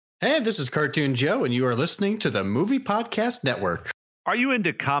Hey, this is Cartoon Joe, and you are listening to the Movie Podcast Network. Are you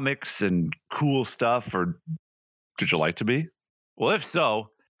into comics and cool stuff, or did you like to be? Well, if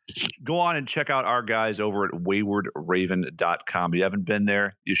so, go on and check out our guys over at waywardraven.com. If you haven't been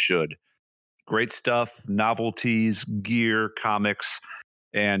there, you should. Great stuff, novelties, gear, comics,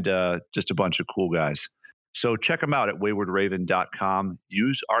 and just a bunch of cool guys. So check them out at waywardraven.com.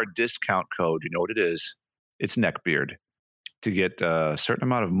 Use our discount code. You know what it is? It's Neckbeard, to get a certain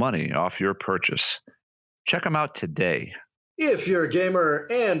amount of money off your purchase. Check them out today. If you're a gamer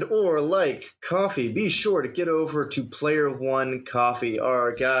and or like coffee, be sure to get over to Player One Coffee,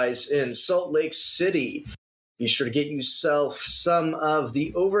 our guys in Salt Lake City. Be sure to get yourself some of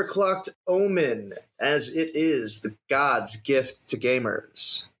the overclocked Omen, as it is the God's gift to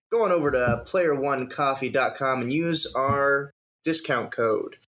gamers. Go on over to playeronecoffee.com and use our discount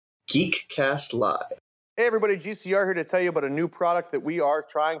code, GeekCastLive. Hey everybody, GCR here to tell you about a new product that we are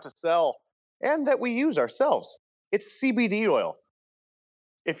trying to sell and that we use ourselves. It's CBD oil.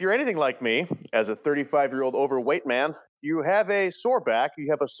 If you're anything like me, as a 35-year-old overweight man, you have a sore back, you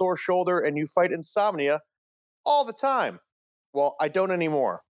have a sore shoulder, and you fight insomnia all the time. Well, I don't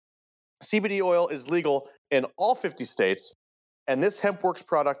anymore. CBD oil is legal in all 50 states, and this HempWorks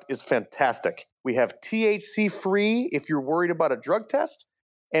product is fantastic. We have THC-free if you're worried about a drug test,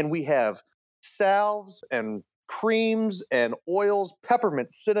 and we have salves and creams and oils, peppermint,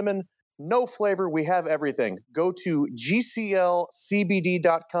 cinnamon, no flavor. We have everything. Go to gclcbd.com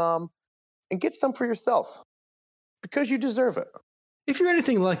and get some for yourself because you deserve it. If you're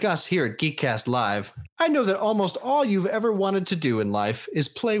anything like us here at Geekcast Live, I know that almost all you've ever wanted to do in life is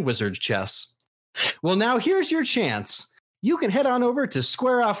play wizard chess. Well, now here's your chance. You can head on over to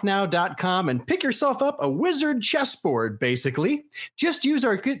squareoffnow.com and pick yourself up a wizard chessboard, basically. Just use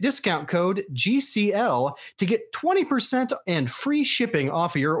our discount code GCL to get 20% and free shipping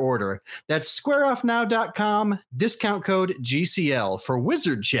off of your order. That's squareoffnow.com, discount code GCL for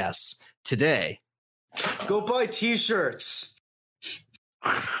wizard chess today. Go buy t-shirts.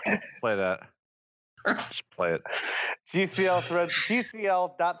 Play that. Just play it.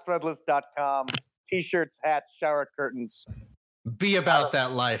 GCL.threadless.com. T-shirts, hats, shower curtains. Be about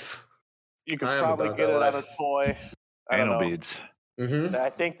that life. You could probably get it on a toy. Anal beads. Mm-hmm. I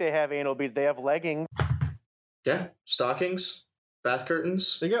think they have anal beads. They have leggings. Yeah, stockings, bath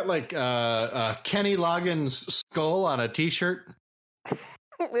curtains. They got like Kenny Loggins' skull on a t-shirt. It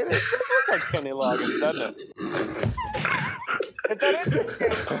does look like Kenny Loggins, doesn't it? If that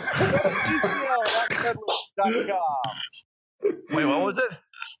interests you, go to GCL.threadless.com. Wait, what was it?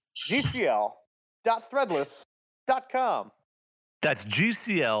 GCL.threadless.com. That's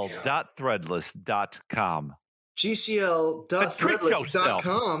gcl.threadless.com.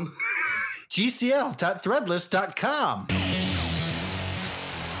 GCL.threadless.com. GCL.threadless.com.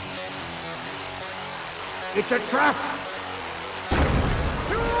 It's a trap!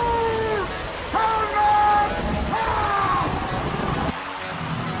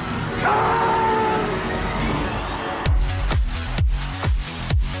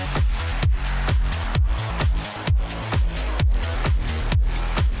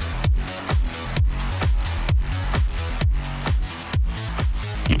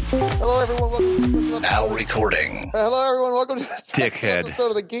 Hello, everyone. Welcome. Now recording. Hello, everyone. Welcome to this Dickhead. episode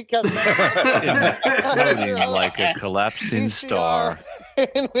of the Geekcast. Floating like a collapsing star.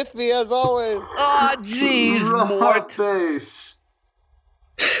 And with me, as always, Ah, jeez, Mort. Face.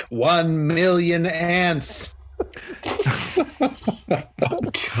 1 million ants. God.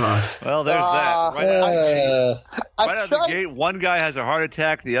 Well, there's that. Right out of the tried- gate, one guy has a heart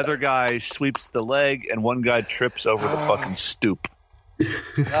attack, the other guy sweeps the leg, and one guy trips over the fucking stoop.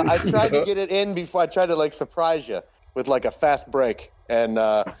 I tried to get it in before I tried to surprise you with a fast break, and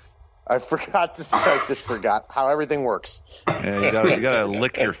I forgot to say. I just forgot how everything works. Yeah, you gotta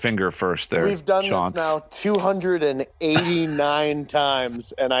lick your finger first there. We've done Chance. this now 289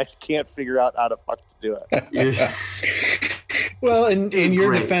 times, and I can't figure out how to fuck to do it. Well, in your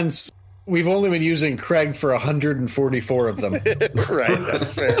Great. defense, we've only been using Craig for 144 of them. Right, that's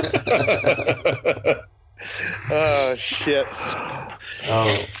fair. Oh shit.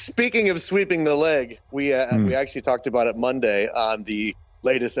 Oh. Speaking of sweeping the leg, we actually talked about it Monday on the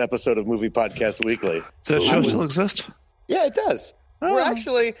latest episode of Movie Podcast Weekly. Does that show still exist? Yeah, it does. Oh. We're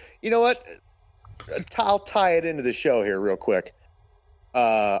actually, you know what? I'll tie it into the show here real quick.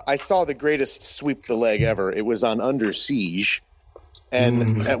 I saw the greatest sweep the leg ever. It was on Under Siege.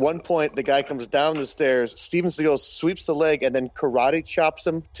 And at one point, the guy comes down the stairs, Steven Seagal sweeps the leg and then karate chops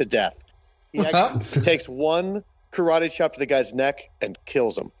him to death. He actually takes one karate chop to the guy's neck and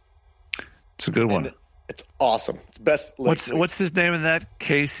kills him. It's a good one. It's awesome. Best. What's his name in that?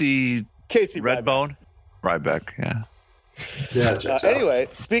 Casey Redbone? Ryback, yeah. Yeah. Anyway,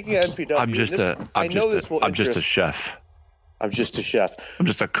 speaking of NPW, I'm just a chef. I'm just a chef. I'm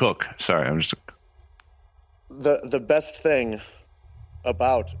just a cook. Sorry, The best thing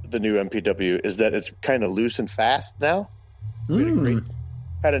about the new MPW is that it's kind of loose and fast now.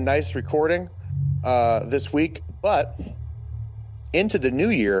 Had a nice recording this week, but into the new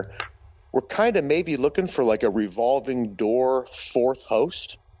year, we're kind of maybe looking for like a revolving door fourth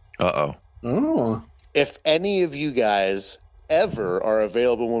host. Uh-oh. Oh. If any of you guys ever are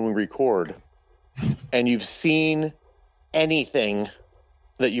available when we record and you've seen anything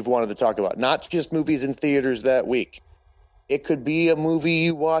that you've wanted to talk about, not just movies in theaters that week. It could be a movie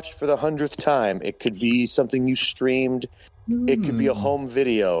you watched for the 100th time. It could be something you streamed. It could be a home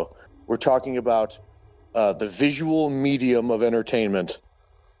video. We're talking about the visual medium of entertainment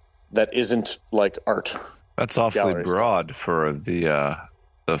that isn't like art. That's awfully broad for the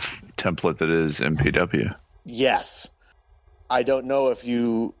template that is MPW. Yes. I don't know if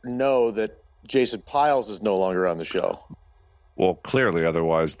you know that Jason Piles is no longer on the show. Well, clearly,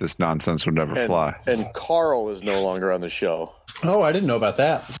 otherwise this nonsense would never fly. And Carl is no longer on the show. Oh, I didn't know about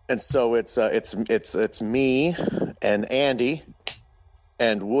that. And so it's me and Andy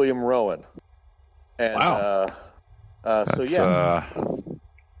and William Rowan. And wow. So yeah.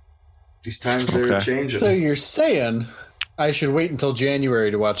 These times are changing. So you're saying I should wait until January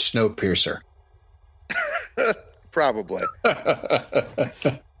to watch Snowpiercer? Probably.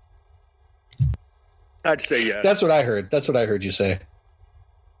 I'd say yes. That's what I heard. That's what I heard you say.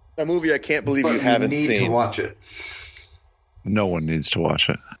 A movie I can't believe you haven't seen. You need to watch it. No one needs to watch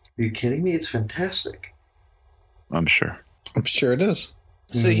it. Are you kidding me? It's fantastic. I'm sure. I'm sure it is.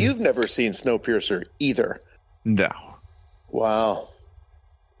 So you've never seen Snowpiercer either? No. Wow.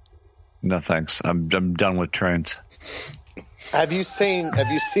 No thanks. I'm done with trains. Have you seen You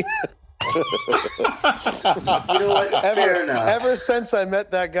know what? Fair enough. Ever since I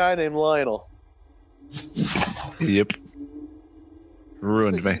met that guy named Lionel. Yep.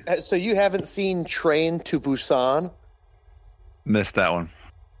 Ruined me. So you haven't seen Train to Busan? Missed that one.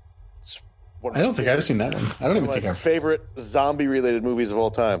 I don't think I've seen that one. I don't even think I've favorite zombie-related movies of all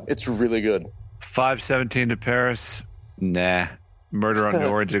time. It's really good. 5:17 to Paris? Nah. Murder on the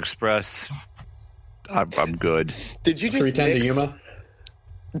Orient Express? I'm good. Did you just 310 to Yuma?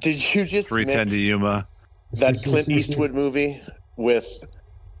 Did you just 310 to Yuma? That Clint Eastwood movie with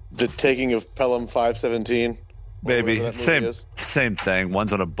the taking of Pelham 517? Baby, same thing.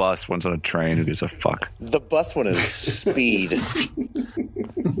 One's on a bus, one's on a train. Who gives a fuck? The bus one is Speed.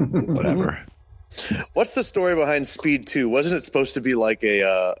 Whatever. What's the story behind Speed 2? Wasn't it supposed to be like it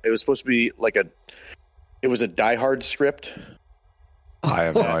was a Die Hard script? I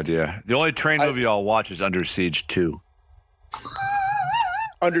have no idea. The only train movie I'll watch is Under Siege 2.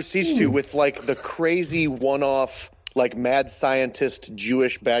 Under Siege 2 with like the crazy one-off like mad scientist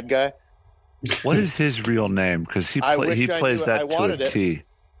Jewish bad guy. What is his real name? Because he plays that to a T.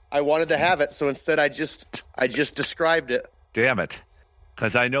 I wanted to have it, so instead I just described it. Damn it.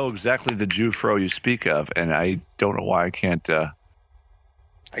 Because I know exactly the Jew fro you speak of, and I don't know why I can't I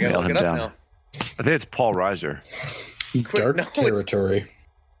gotta look it up now. I think it's Paul Reiser. Dark territory.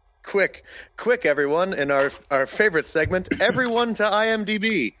 Quick, everyone, in our favorite segment, everyone to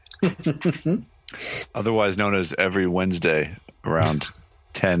IMDb. Otherwise known as every Wednesday around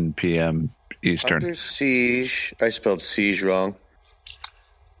 10 p.m. Eastern. Under Siege. I spelled siege wrong.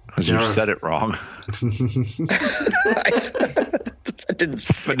 Because you said it wrong. I didn't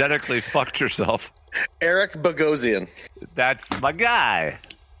phonetically fucked yourself. Eric Bogosian. That's my guy.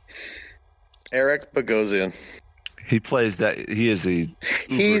 Eric Bogosian. He plays that. He is he's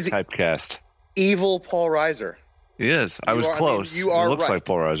typecast. Evil Paul Reiser. He is. I was close. You are. He looks like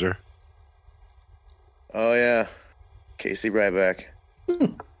Paul Reiser. Oh yeah, Casey Ryback.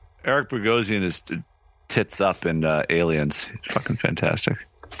 Eric Bogosian is tits up in Aliens. He's fucking fantastic.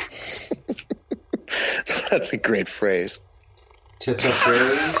 That's a great phrase. Tits up for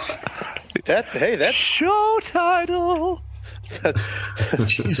Aliens. That's show title.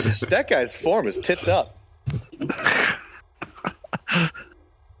 Jesus. That guy's form is tits up.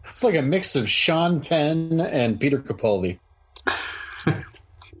 It's like a mix of Sean Penn and Peter Capaldi.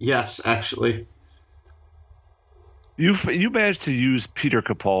 Yes, actually. You managed to use Peter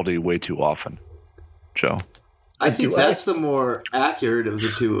Capaldi way too often, Joe. I think that's the more accurate of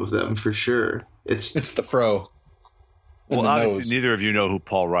the two of them, for sure. It's the fro. Well, obviously, neither of you know who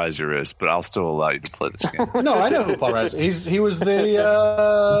Paul Reiser is, but I'll still allow you to play this game. No, I know who Paul Reiser is. He was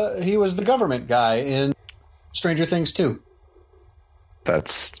the government guy in Stranger Things 2.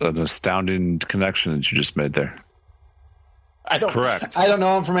 That's an astounding connection that you just made there. Correct. I don't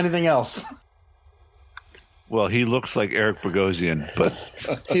know him from anything else. Well, he looks like Eric Bogosian, but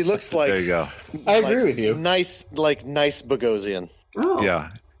He looks like there you go. I agree with you. nice Bogosian. Oh. Yeah,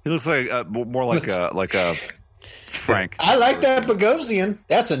 he looks like more like a Frank. I like that Bogosian.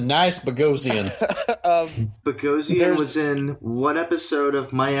 That's a nice Bogosian. Bogosian was in one episode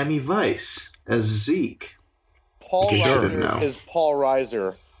of Miami Vice as Zeke. Paul Sure. Reiser is Paul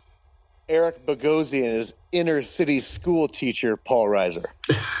Reiser. Eric Bogosian is inner city school teacher Paul Reiser.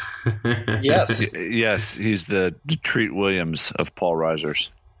 Yes. Yes, he's the Treat Williams of Paul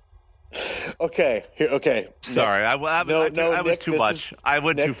Reiser's. Okay. Sorry, I was Nick, too much. I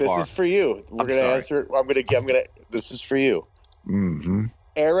went Nick, too far. This is for you. We're going to answer it. I'm going to. This is for you. Mm-hmm.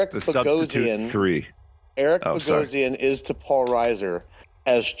 Eric The substitute Bogosian. 3. Eric Oh, Bogosian is to Paul Reiser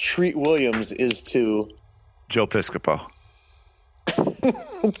as Treat Williams is to. Joe Piscopo.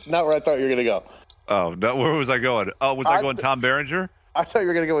 Not where I thought you were going to go. Oh, no, where was I going? Oh, was I going Tom Berenger? I thought you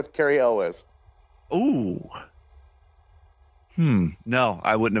were going to go with Carrie Elwes. Ooh. No,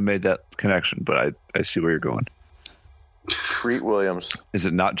 I wouldn't have made that connection, but I see where you're going. Treat Williams. Is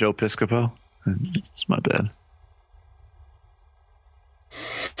it not Joe Piscopo? It's my bad.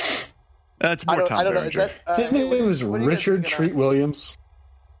 It's more Tom I don't know. Berenger. Is that, His name was what are you guys Richard thinking Treat Williams.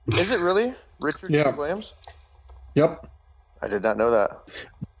 Is it really Richard Yeah. Treat Williams? Yep. I did not know that.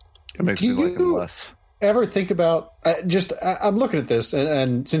 It makes Do me like him you- less. Ever think about I'm looking at this,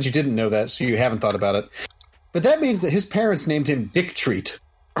 and since you didn't know that, so you haven't thought about it, but that means that his parents named him Dick Treat.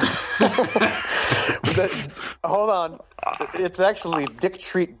 Hold on. It's actually Dick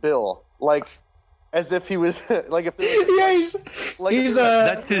Treat Bill. Like, as if he was, like if there was, Yeah, like if he's there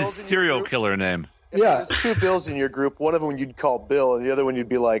was That's two his Bills in your serial group, killer name. if Yeah. there's two Bills in your group, one of them you'd call Bill, and the other one you'd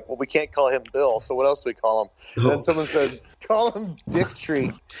be like, well, we can't call him Bill, so what else do we call him? And then someone said, call him Dick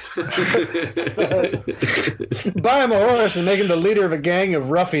Treat. buy him a horse and make him the leader of a gang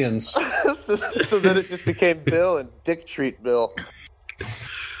of ruffians. so then it just became Bill and Dick Treat Bill.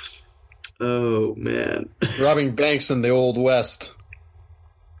 Oh, man. Robbing banks in the Old West.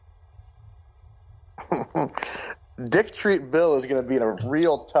 Dick Treat Bill is going to be in a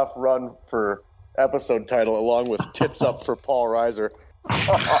real tough run for episode title, along with Tits Up for Paul Reiser.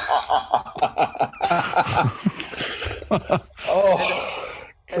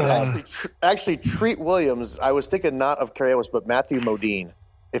 And actually, Treat Williams, I was thinking not of Carrie Elwes, but Matthew Modine.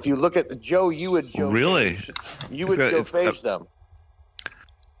 If you look at Joe, you would Joe. Really? You would Joe Phage them.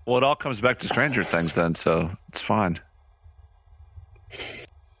 Well, it all comes back to Stranger Things then, so it's fine.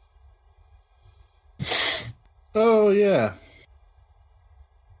 Oh, yeah.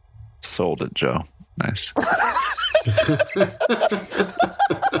 Sold it, Joe. Nice.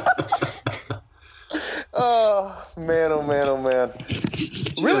 Oh man! Oh man! Oh man!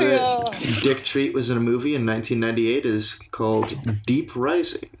 Really? Dick Treat was in a movie in 1998 is called Deep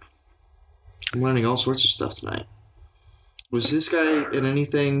Rising. I'm learning all sorts of stuff tonight. Was this guy in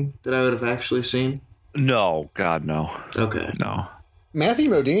anything that I would have actually seen? No, God, no. Okay. No. Matthew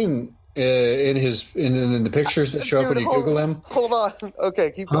Modine, in the pictures that show up when you Google him. Hold on.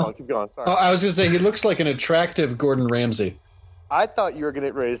 Okay, keep going. Keep going. Sorry. Oh, I was going to say, he looks like an attractive Gordon Ramsay. I thought you were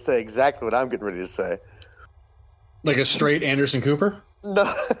getting ready to say exactly what I'm getting ready to say. Like a straight Anderson Cooper? No,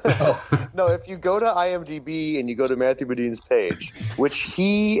 no. If you go to IMDb and you go to Matthew Modine's page, which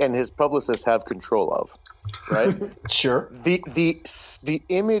he and his publicist have control of, right? Sure. The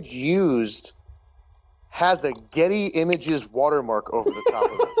image used has a Getty Images watermark over the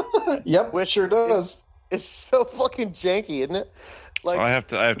top of it. Yep, Which sure does. It's so fucking janky, isn't it? Like, I have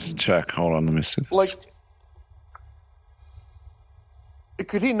to check. Hold on, let me see. like,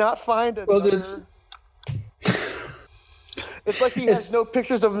 could he not find another? Well, it's like he has no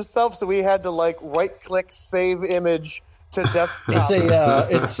pictures of himself, so he had to like right-click save image to desktop.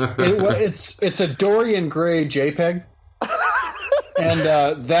 It's a Dorian Gray JPEG, and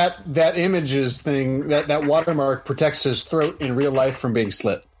that images thing that watermark protects his throat in real life from being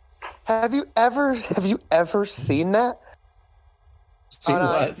slit. Have you ever seen that? See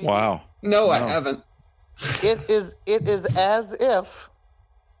what? Wow. No, I haven't. It is as if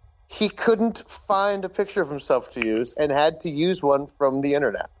he couldn't find a picture of himself to use and had to use one from the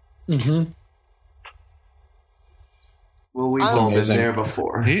internet. Mm-hmm. Well, we've all been amazing. there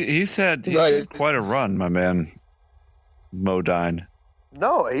before. He's had quite a run, my man, Modine.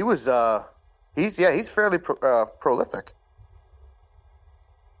 No, he was. He's fairly prolific.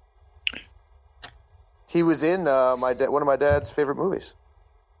 He was in one of my dad's favorite movies.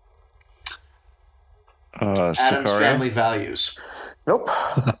 Adam's Sicario? Family Values. Nope.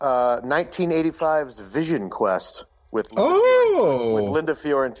 1985's Vision Quest. with Oh. with Linda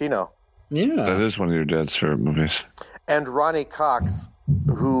Fiorentino. Yeah. That is one of your dad's favorite movies. And Ronnie Cox,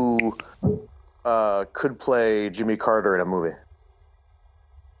 who could play Jimmy Carter in a movie.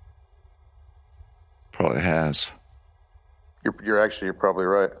 Probably has. You're probably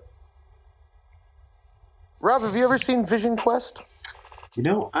right. Rob, have you ever seen Vision Quest? You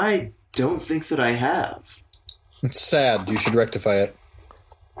know, I don't think that I have. It's sad. You should rectify it.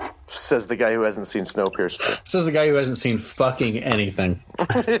 Says the guy who hasn't seen Snowpiercer. Says the guy who hasn't seen fucking anything.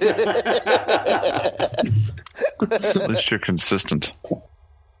 At least you're consistent.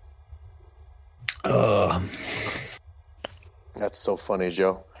 That's so funny,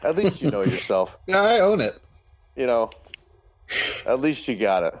 Joe. At least you know yourself. Yeah, I own it. You know, at least you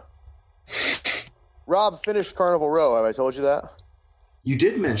got it. Rob finished Carnival Row. Have I told you that? You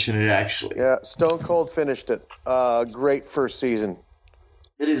did mention it, actually. Yeah, Stone Cold finished it. Great first season.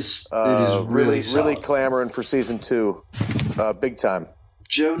 It is really really clamoring for season 2. Big time.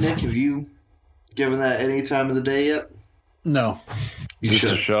 Joe, Nick, have you given that any time of the day yet? No. Is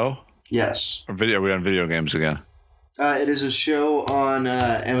this a show? Yes. Or video? Are we on video games again? It is a show on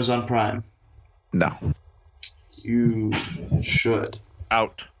Amazon Prime. No. You should.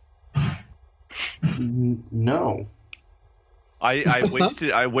 Out. No.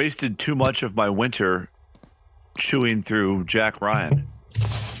 I wasted too much of my winter chewing through Jack Ryan.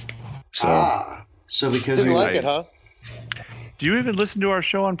 So because Didn't like it, huh? Do you even listen to our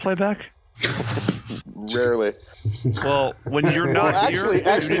show on playback? Rarely. Well, when you're not Well, here,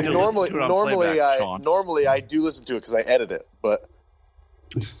 actually, you need to normally, listen to it on playback, Chauncey. normally I do listen to it because I edit it. But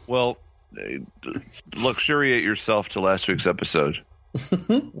Well, luxuriate yourself to last week's episode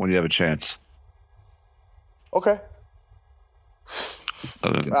when you have a chance. okay,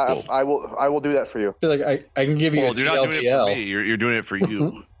 Cool. I will do that for you. I feel like I can give you Well, a you're not doing it for me. TLDL. You're doing it for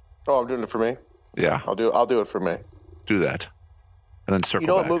you. Oh, I'm doing it for me. Yeah, I'll do it for me. do that, and then circle You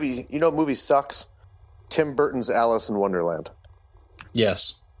know back. what movie sucks? Tim Burton's Alice in Wonderland.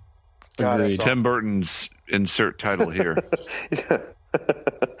 Yes. God, Agreed. that's Tim Burton's insert title here.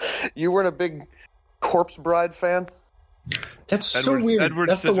 You weren't a big Corpse Bride fan? That's so Edward- weird. Edward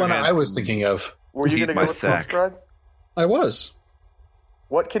That's the one Scissorhands I was can thinking of. Were you Eat going to my go with sack. Corpse Bride? I was.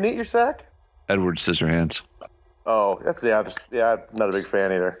 What can eat your sack? Edward Scissorhands. Oh, that's I'm not a big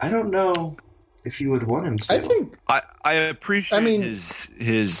fan either. I don't know if you would want him to. I think I appreciate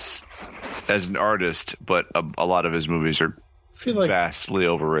his as an artist, but a lot of his movies are I feel like vastly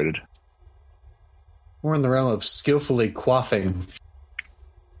overrated. we're in the realm of skillfully quaffing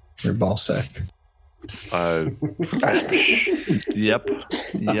your ball sack. Yep.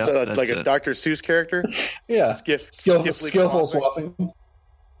 That's Like a it. Dr. Seuss character? Yeah. Skillfully Skillful quaffing. swapping.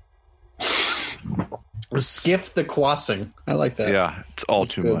 Skiff the quassing. I like that. Yeah, it's all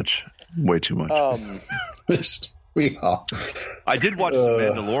too good. much. Way too much. We are. I did watch The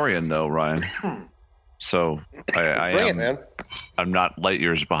Mandalorian though, Ryan. So I Bring am. it, man. I'm not light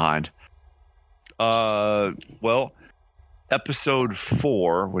years behind. Well, episode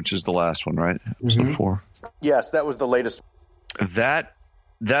 4, which is the last one, right? Episode 4. Yes, that was the latest.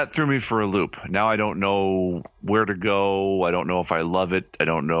 That threw me for a loop. Now I don't know where to go. I don't know if I love it. I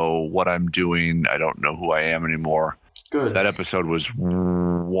don't know what I'm doing. I don't know who I am anymore. Good. That episode was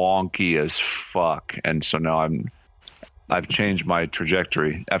wonky as fuck, and so now I've changed my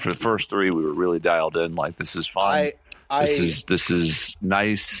trajectory. After the first 3, we were really dialed in. Like, this is fun. This is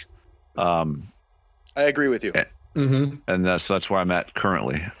nice. I agree with you. Mm-hmm. And that's where I'm at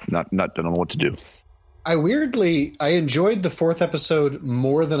currently. Not don't know what to do. I enjoyed the 4th episode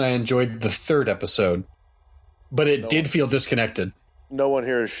more than I enjoyed the 3rd episode, but it did feel disconnected. No one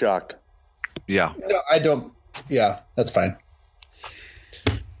here is shocked. Yeah. No, I don't. Yeah, that's fine.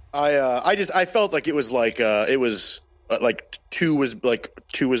 I felt like it was like 2 was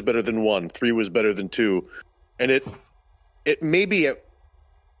better than 1, 3 was better than 2, and it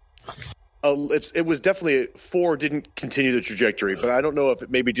was definitely 4 didn't continue the trajectory, but I don't know if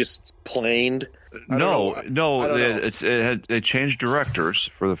it maybe just planed. They changed directors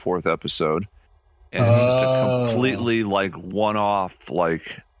for the 4th episode, and it's just a completely like one-off,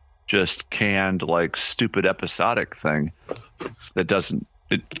 like just canned, like stupid episodic thing that doesn't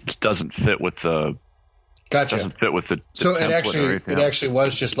fit with the. Gotcha. Doesn't fit with the So template or anything else. actually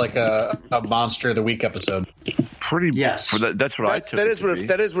was just like a Monster of the Week episode. Pretty Yes. That's what I took. That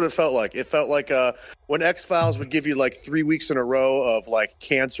is what it felt like. It felt like when X-Files would give you like 3 weeks in a row of like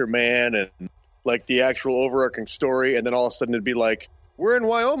Cancer Man and like the actual overarching story, and then all of a sudden it'd be like, we're in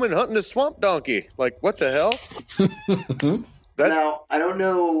Wyoming hunting the swamp donkey. Like, what the hell? Now, I don't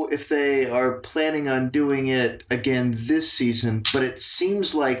know if they are planning on doing it again this season, but it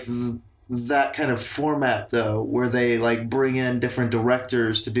seems like that kind of format though, where they like bring in different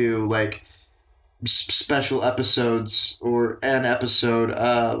directors to do like special episodes or an episode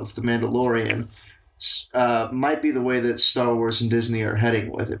of The Mandalorian, might be the way that Star Wars and Disney are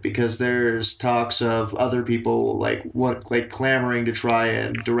heading with it, because there's talks of other people like clamoring to try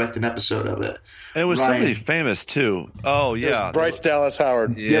and direct an episode of it. And it was somebody famous too. Oh yeah, Bryce Dallas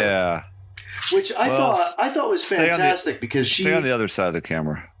Howard. Yeah. Yep. Which I thought was fantastic because she stay on the other side of the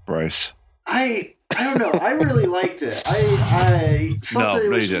camera, Bryce. I don't know. I really liked it. I thought that it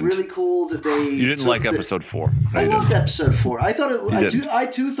was really cool that they. You didn't like episode 4. No, I loved episode 4. I thought it. I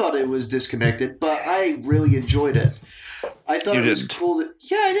too thought it was disconnected, but I really enjoyed it. I thought it was cool that.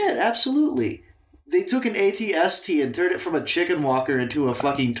 Yeah, I did. Absolutely. They took an AT-ST and turned it from a chicken walker into a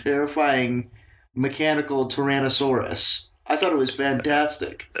fucking terrifying mechanical Tyrannosaurus. I thought it was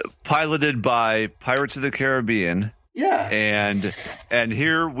fantastic. Piloted by Pirates of the Caribbean. Yeah. And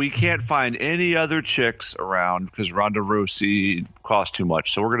here we can't find any other chicks around because Ronda Rousey cost too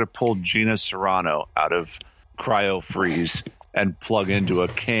much. So we're going to pull Gina Carano out of cryo freeze and plug into a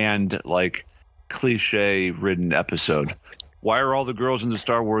canned, like, cliche-ridden episode. Why are all the girls in the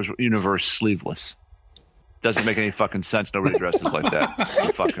Star Wars universe sleeveless? Doesn't make any fucking sense. Nobody dresses like that.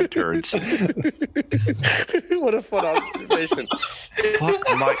 You fucking turds. What a fun observation. Fuck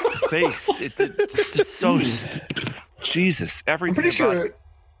my face. It's just so... Jesus. Everything. I'm pretty sure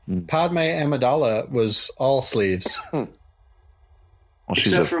Padme Amidala was all sleeves. Well,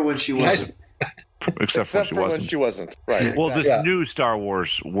 except for when she wasn't. Except for when she wasn't. Right. Well, this new Star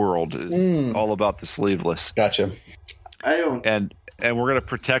Wars world is all about the sleeveless. Gotcha. I don't... And we're going to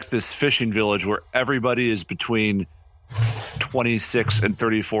protect this fishing village where everybody is between 26 and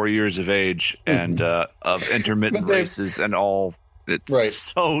 34 years of age and of intermittent races and all. It's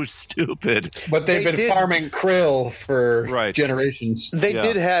so stupid. But they've been farming krill for generations. They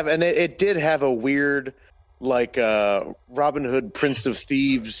did have, and it did have a weird, like, Robin Hood, Prince of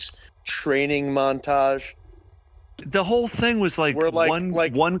Thieves training montage. The whole thing was like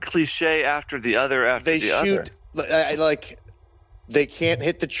one cliche after the other they shoot, like, they can't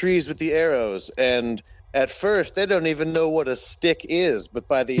hit the trees with the arrows, and at first they don't even know what a stick is, but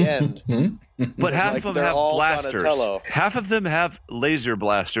by the end, but half of them have blasters. Half of them have laser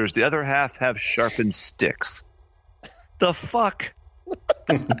blasters. The other half have sharpened sticks. The fuck?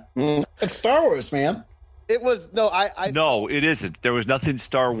 It's Star Wars, man. It was no, it isn't. There was nothing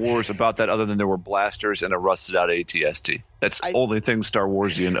Star Wars about that other than there were blasters and a rusted out AT-ST. That's the only thing Star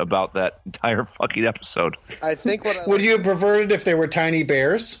Warsian about that entire fucking episode. I think would you have preferred it if they were tiny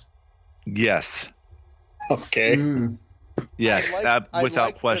bears? Yes. Okay. Yes,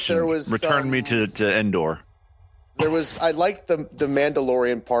 without question. Return me to Endor. I liked the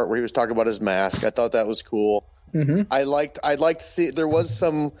Mandalorian part where he was talking about his mask. I thought that was cool. Mm-hmm. I liked to see there was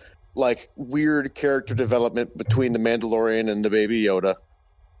some like weird character development between the Mandalorian and the Baby Yoda.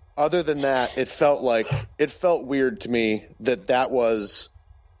 Other than that, it felt weird to me that was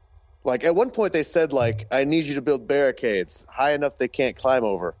like at one point they said like I need you to build barricades high enough they can't climb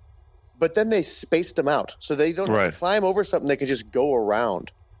over. But then they spaced them out, so they don't have to climb over something. They can just go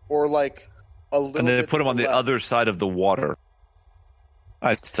around, or like a little. And then they put them on the other side of the water.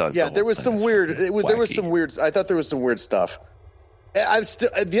 I thought. Yeah, there was some weird. There was some weird. I thought there was some weird stuff. I'm still.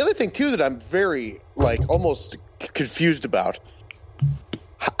 The other thing too that I'm very like almost confused about.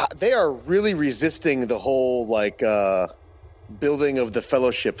 They are really resisting the whole like building of the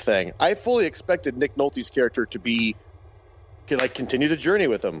Fellowship thing. I fully expected Nick Nolte's character to be like continue the journey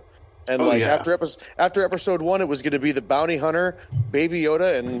with him. And after episode 1, it was going to be the bounty hunter, Baby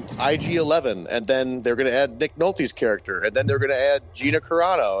Yoda, and IG-11, and then they're going to add Nick Nolte's character, and then they're going to add Gina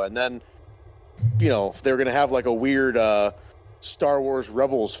Carano, and then they're going to have like a weird Star Wars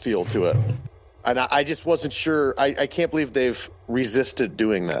Rebels feel to it. And I just wasn't sure. I can't believe they've resisted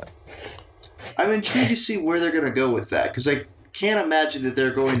doing that. I'm intrigued to see where they're going to go with that because I can't imagine that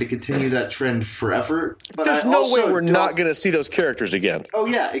they're going to continue that trend forever. But there's no way we're not going to see those characters again. Oh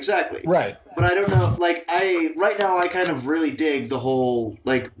yeah, exactly. Right. But I don't know. Like right now, I kind of really dig the whole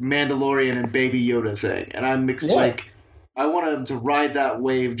like Mandalorian and Baby Yoda thing, and I'm like, I want them to ride that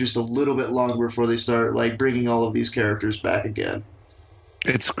wave just a little bit longer before they start like bringing all of these characters back again.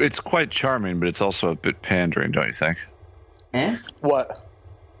 It's quite charming, but it's also a bit pandering, don't you think? What?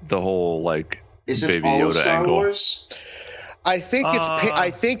 The whole like is Baby it all Yoda of Star angle. Wars? I think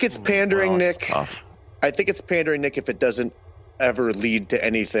it's pandering, Nick. Tough. I think it's pandering, Nick, if it doesn't ever lead to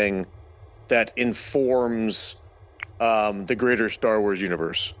anything that informs the greater Star Wars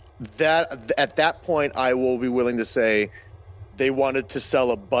universe. That at that point, I will be willing to say they wanted to sell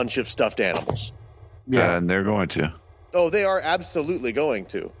a bunch of stuffed animals. Yeah, and they're going to. Oh, they are absolutely going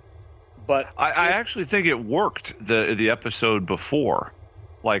to. But I actually think it worked the episode before.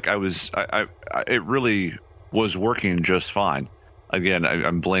 Like it really was working just fine. Again,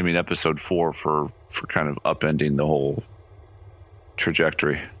 I'm blaming episode 4 for kind of upending the whole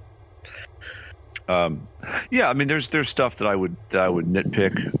trajectory. Yeah, I mean, there's stuff that I would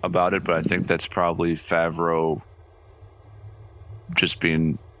nitpick about it, but I think that's probably Favreau just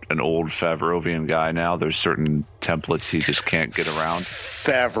being an old Favrovian guy now. There's certain templates he just can't get around.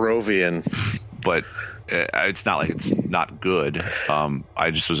 Favrovian. But it's not like it's not good.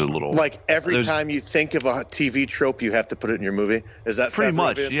 I just was a little like every time you think of a TV trope, you have to put it in your movie. Is that pretty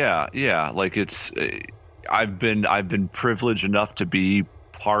Favrovian? much? Yeah. Like it's. I've been privileged enough to be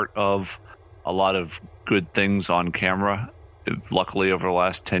part of a lot of good things on camera, luckily over the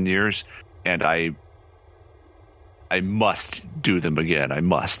last 10 years, and I must do them again. I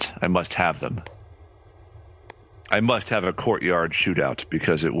must have them. I must have a courtyard shootout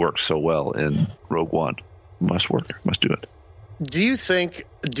because it works so well in Rogue One. Must work. Must do it. Do you think,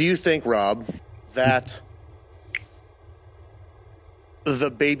 Rob, that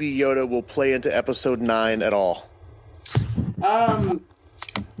the Baby Yoda will play into Episode 9 at all?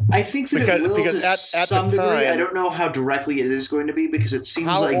 I think that it will to some degree. I don't know how directly it is going to be because it seems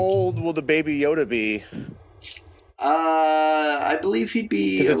how like... How old will the Baby Yoda be? I believe he'd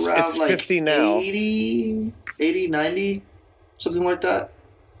be around it's 50 now. 80, 90, something like that.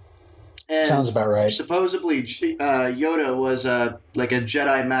 And sounds about right. Supposedly, Yoda was like a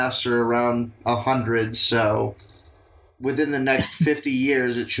Jedi Master around 100, so within the next 50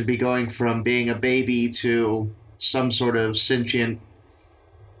 years, it should be going from being a baby to some sort of sentient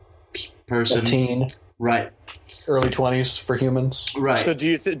person. A teen. Right. Early 20s for humans. Right. So do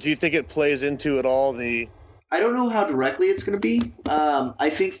you think it plays into it all the... I don't know how directly it's going to be. I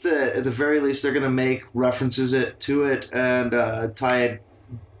think that at the very least they're going to make references to it and tie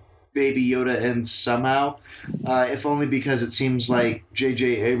Baby Yoda in somehow, if only because it seems like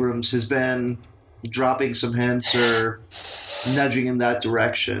J.J. Abrams has been dropping some hints or nudging in that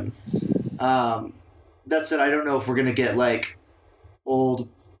direction. That said, I don't know if we're going to get like old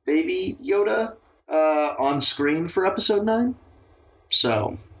Baby Yoda on screen for Episode 9.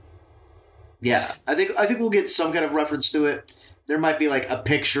 So... yeah, I think we'll get some kind of reference to it. There might be like a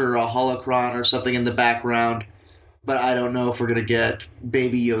picture or a holocron or something in the background, but I don't know if we're gonna get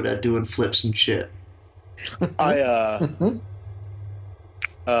Baby Yoda doing flips and shit. I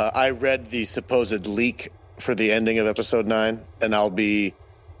read the supposed leak for the ending of Episode 9, and I'll be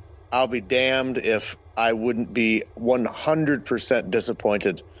damned if I wouldn't be 100%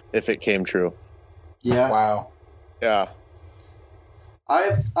 disappointed if it came true. Yeah. Wow. Yeah.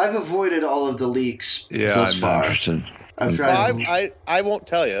 I've avoided all of the leaks thus far. Not interested. I've tried. I won't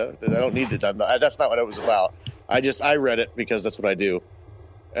tell you. I don't need to. That's not what it was about. I read it because that's what I do,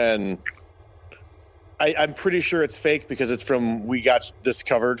 and I'm pretty sure it's fake because it's from We Got This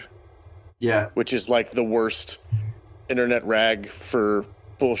Covered. Yeah, which is like the worst internet rag for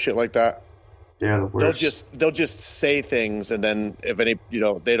bullshit like that. They're the worst. They'll just say things, and then if any,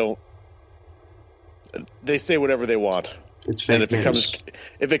 they don't. They say whatever they want. It's fake and if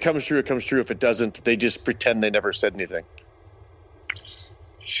it comes true, it comes true. If it doesn't, they just pretend they never said anything.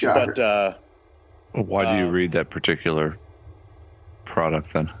 Shocker. But why do you read that particular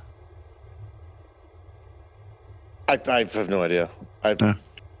product then? I have no idea. I don't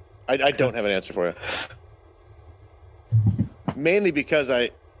have an answer for you. Mainly because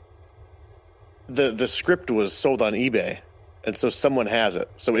the script was sold on eBay, and so someone has it.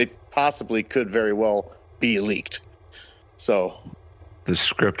 So it possibly could very well be leaked. So the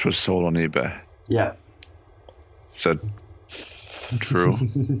script was sold on eBay. Yeah. Said true.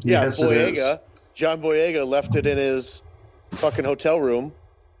 Yeah, Yes, John Boyega left it in his fucking hotel room.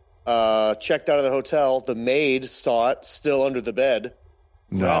 Checked out of the hotel. The maid saw it still under the bed.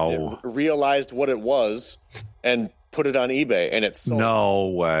 No. Realized what it was and put it on eBay, and it's sold. No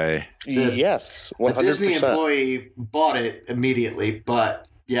way. Yes, 100%. A Disney employee bought it immediately, but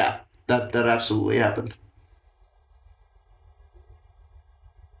yeah, that absolutely happened.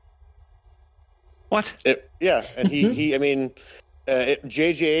 What? And he I mean,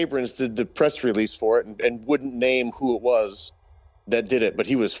 J.J. Abrams did the press release for it and wouldn't name who it was that did it, but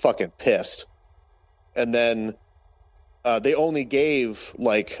he was fucking pissed. And then they only gave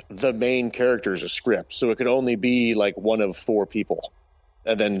like the main characters a script, so it could only be like one of 4 people.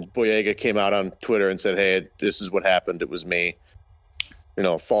 And then Boyega came out on Twitter and said, "Hey, this is what happened. It was me,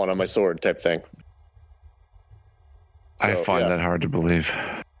 falling on my sword type thing." I find that hard to believe.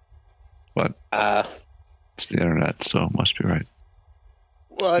 But it's the internet, so it must be right.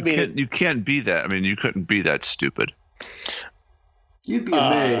 Well, I mean, you can't be that. I mean, you couldn't be that stupid. You'd be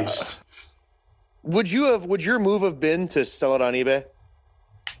amazed. Would your move have been to sell it on eBay?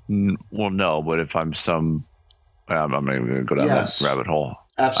 Well, no, but if I'm I'm not even going to go down that rabbit hole.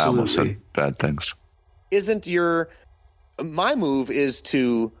 Absolutely. I almost said bad things. My move is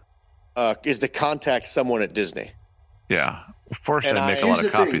to contact someone at Disney. Yeah. First, And I make a lot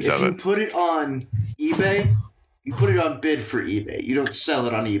of copies of If you put it on eBay, you put it on bid for eBay. You don't sell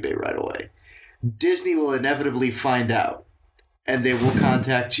it on eBay right away. Disney will inevitably find out, and they will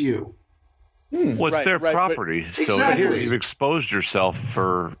contact you. Well, it's their property, so Exactly. you've exposed yourself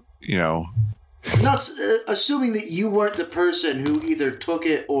for, Not assuming that you weren't the person who either took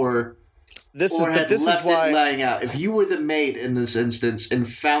it or This had is left why it laying out. If you were the maid in this instance and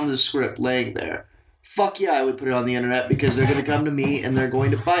found the script laying there, fuck yeah, I would put it on the internet because they're going to come to me and they're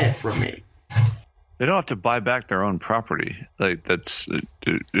going to buy it from me. they don't have to buy back their own property. Like that's.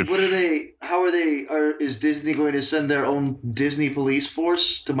 What are they? How are they? Is Disney going to send their own Disney police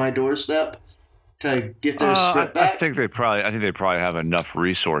force to my doorstep to get their script back? I think they probably have enough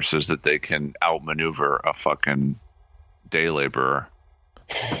resources that they can outmaneuver a fucking day laborer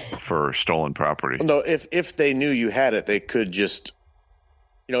for stolen property. No, if they knew you had it, they could just,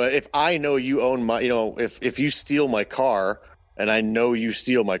 if I know you own my, if you steal my car and I know you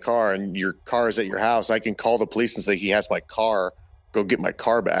steal my car and your car is at your house, I can call the police and say he has my car, go get my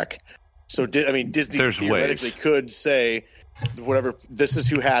car back. So Disney theoretically could say, whatever, this is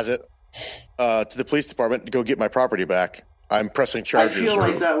who has it, to the police department to go get my property back. I'm pressing charges. I feel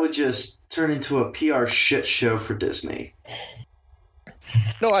like that would just turn into a PR shit show for Disney.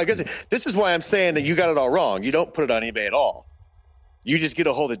 No, I guess this is why I'm saying that you got it all wrong. You don't put it on eBay at all. You just get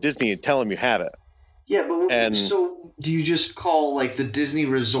a hold of Disney and tell them you have it. Yeah, but so do you just call like the Disney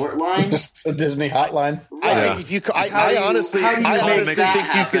resort line? The Disney hotline? I think if you, I honestly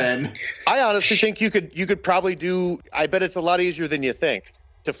think you could probably do. I bet it's a lot easier than you think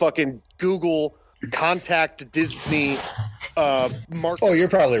to fucking Google contact Disney. Oh, you're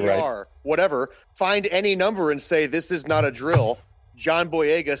probably right. Whatever. Find any number and say this is not a drill. John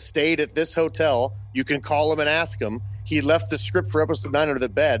Boyega stayed at this hotel. You can call him and ask him. He left the script for episode 9 under the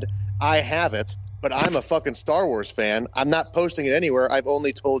bed. I have it, but I'm a fucking Star Wars fan. I'm not posting it anywhere. I've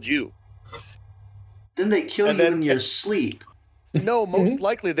only told you. Then they kill in your sleep. No, most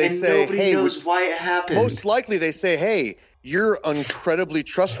likely they say, nobody hey, knows why it happened. Most likely they say, hey, you're incredibly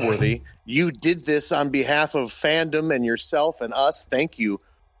trustworthy. You did this on behalf of fandom and yourself and us. Thank you.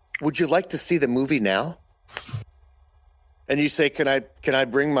 Would you like to see the movie now? And you say, can I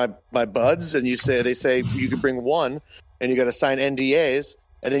bring my buds? And they say you can bring one, and you got to sign NDAs,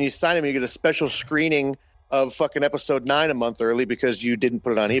 and then you sign them, and you get a special screening of fucking episode 9 a month early because you didn't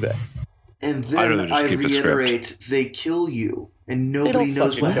put it on eBay. And then I reiterate, they kill you, and nobody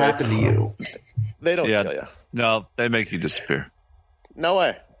knows what happened to you. They don't kill you. No, they make you disappear. No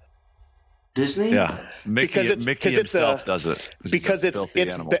way. Disney? Yeah, Mickey himself does it. Because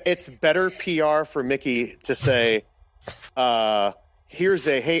it's better PR for Mickey to say, here's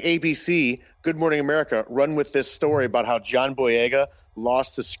hey ABC, Good Morning America, run with this story about how John Boyega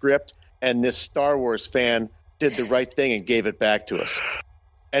lost the script and this Star Wars fan did the right thing and gave it back to us.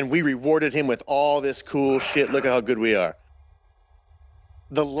 And we rewarded him with all this cool shit. Look at how good we are.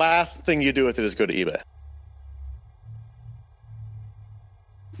 The last thing you do with it is go to eBay.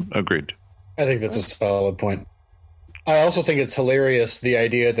 Agreed. I think that's a solid point. I also think it's hilarious, the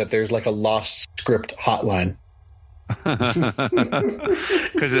idea that there's like a lost script hotline.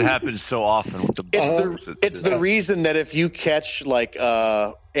 Because it happens so often with the it's the reason that if you catch like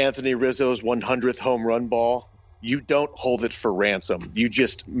Anthony Rizzo's 100th home run ball, you don't hold it for ransom. You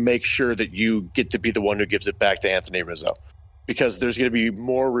just make sure that you get to be the one who gives it back to Anthony Rizzo, because there's going to be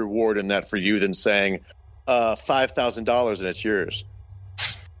more reward in that for you than saying $5,000 and it's yours.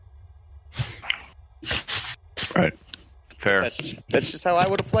 Right. Fair. That's just how I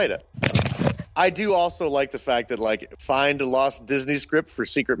would have played it. I do also like the fact that, like, find a lost Disney script for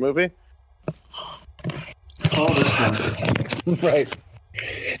secret movie. All this time. Right.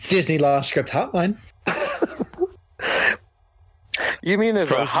 Disney lost script hotline. You mean there's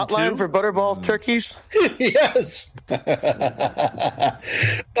Frozen a hotline 2? for Butterball turkeys? Yes.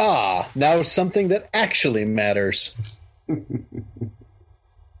 Now something that actually matters.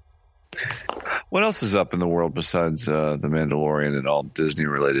 What else is up in the world besides The Mandalorian and all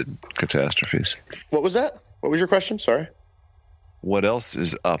Disney-related catastrophes? What was that? What was your question? Sorry. What else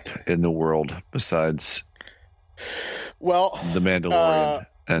is up in the world besides The Mandalorian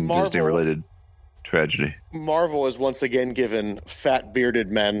and Disney-related tragedy? Marvel has once again given fat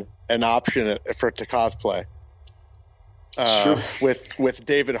bearded men an option to cosplay. With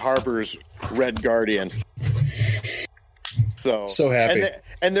David Harbour's Red Guardian. So happy.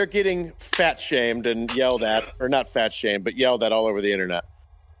 And they're getting fat shamed and yelled at, or not fat shamed, but yelled at all over the internet.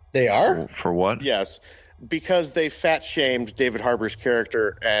 They are? For what? Yes, because they fat shamed David Harbour's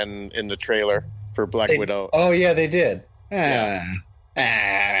character and in the trailer for Black Widow. Oh, yeah, they did. Yeah.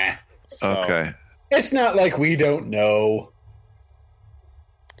 So, Okay. It's not like we don't know.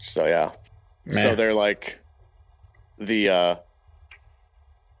 So yeah. Meh. So they're like the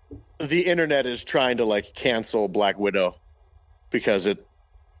internet is trying to like cancel Black Widow because it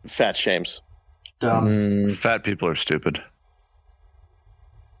fat shames. Dumb. Fat people are stupid.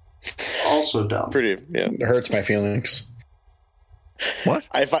 Also dumb. Pretty, yeah. It hurts my feelings. What?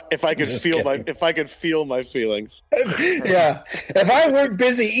 If I could Just feel kidding. my feelings. Yeah. If I weren't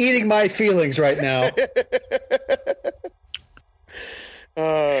busy eating my feelings right now.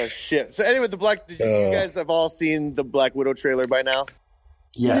 Oh shit. So anyway, you guys have all seen the Black Widow trailer by now?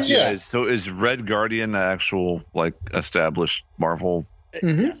 Yes. Yeah. So is Red Guardian an actual like established Marvel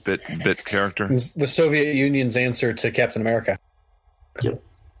bit character? It's the Soviet Union's answer to Captain America. Yep.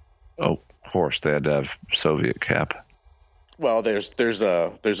 Oh, of course they had to have Soviet Cap. Well, there's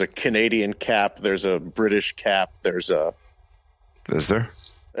a Canadian Cap, there's a British Cap, Is there?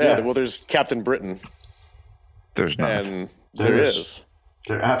 well, there's Captain Britain, There's not. and There there is. is.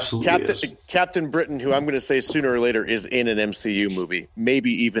 There absolutely is. Captain Britain, who I'm going to say sooner or later is in an MCU movie,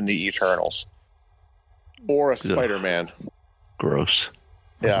 maybe even the Eternals, or a Spider-Man. Gross.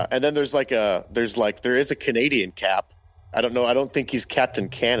 Yeah, and then there is a Canadian Cap. I don't know. I don't think he's Captain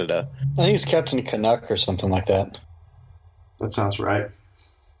Canada. I think it's Captain Canuck or something like that. That sounds right.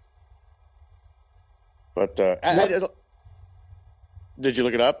 But did you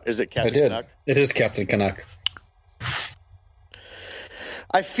look it up? Is it Captain I did. Canuck? It is Captain Canuck.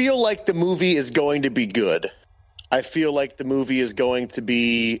 I feel like the movie is going to be good. I feel like the movie is going to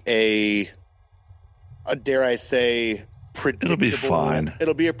be a dare I say, predictable. It'll be fine.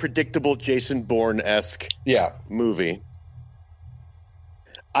 It'll be a predictable Jason Bourne-esque Yeah. movie.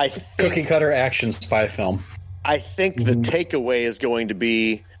 I think, Cookie cutter action spy film. I think the takeaway is going to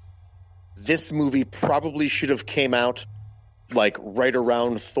be this movie probably should have came out like right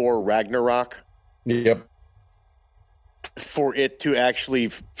around Thor Ragnarok Yep. for it to actually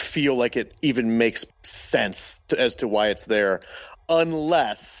feel like it even makes sense as to why it's there,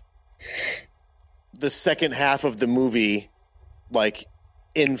 unless the second half of the movie like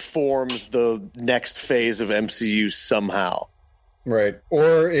informs the next phase of MCU somehow. Right.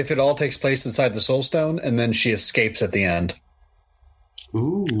 Or if it all takes place inside the Soul Stone and then she escapes at the end.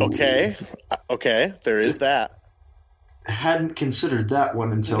 Ooh. Okay, there is that. Hadn't considered that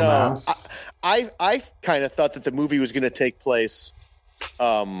one until now. I kind of thought that the movie was going to take place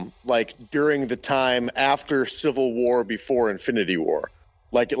like during the time after Civil War, before Infinity War,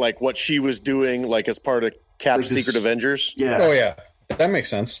 like what she was doing, like as part of Cap's Like this- Secret Avengers. Yeah. Oh, yeah. That makes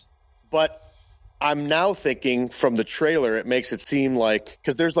sense. But I'm now thinking from the trailer, it makes it seem like,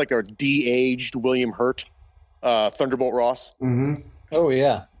 because there's like a de-aged William Hurt, Thunderbolt Ross. Mm-hmm. Oh,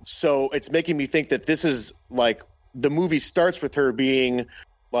 yeah. So it's making me think that this is like the movie starts with her being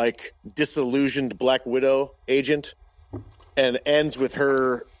like disillusioned Black Widow agent and ends with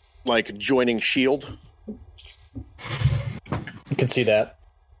her like joining S.H.I.E.L.D. You can see that.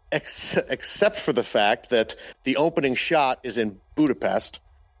 Except for the fact that the opening shot is in Budapest,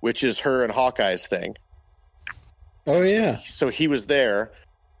 which is her and Hawkeye's thing. Oh, yeah. So he was there,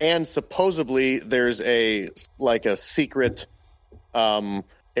 and supposedly there's a secret.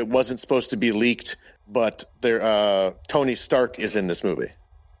 It wasn't supposed to be leaked, but Tony Stark is in this movie.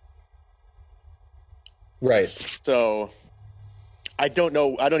 Right. So I don't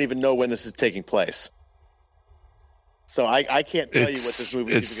know. I don't even know when this is taking place. So I can't tell you what this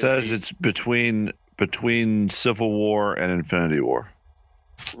movie It is. Gonna says be. it's between Civil War and Infinity War.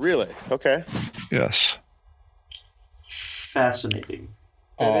 Really okay. Yes. Fascinating.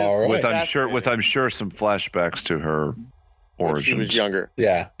 It is All right. With I'm sure some flashbacks to her When origins. she was younger.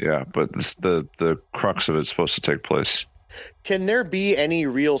 Yeah. Yeah, but the crux of it's supposed to take place. Can there be any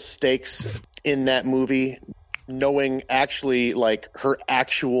real stakes in that movie, knowing actually like her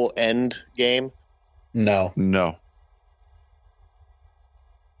actual end game? No. No.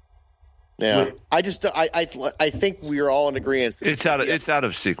 Yeah, Wait. I think we are all in agreement. It's out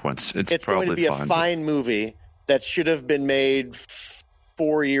of sequence. It's Going probably to be fine. a fine movie that should have been made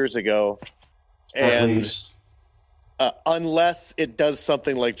 4 years ago, At and least. unless it does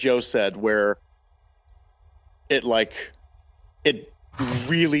something like Joe said, where it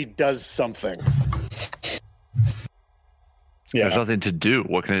really does something. Yeah. There's nothing to do.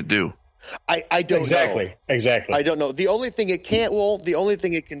 What can it do? I don't know. Exactly. I don't know. The only thing it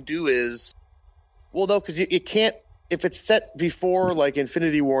can do is, well, no, because it if it's set before like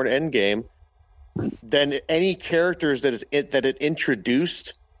Infinity War and Endgame, then any characters that it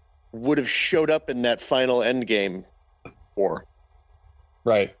introduced would have showed up in that final Endgame war.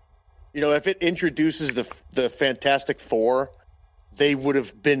 Right. You know, if it introduces the Fantastic Four, they would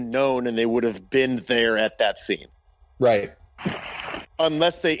have been known and they would have been there at that scene. Right.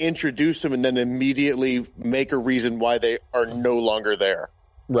 Unless they introduce them and then immediately make a reason why they are no longer there.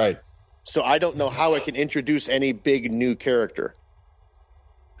 Right. So I don't know how it can introduce any big new character.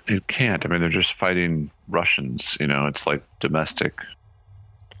 It can't. I mean, they're just fighting Russians. You know, it's like domestic.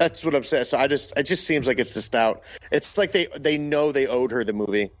 That's what I'm saying. So it just seems like it's just out. It's like they know they owed her the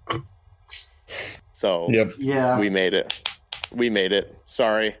movie. So Yep. Yeah. we made it. We made it.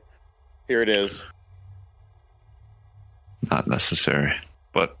 Sorry. Here it is. Not necessary,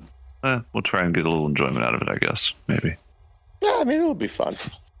 but we'll try and get a little enjoyment out of it, I guess. Maybe. Yeah, I mean, it'll be fun.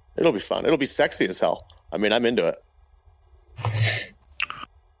 It'll be fun. It'll be sexy as hell. I mean, I'm into it.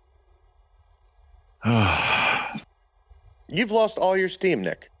 You've lost all your steam,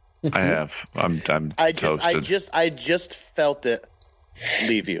 Nick. I have. I'm toasted. I just felt it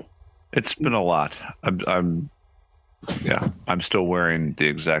leave you. It's been a lot. I'm still wearing the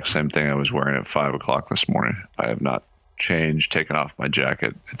exact same thing I was wearing at 5:00 this morning. I have not changed, taken off my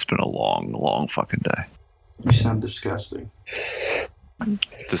jacket. It's been a long, long fucking day. You sound disgusting.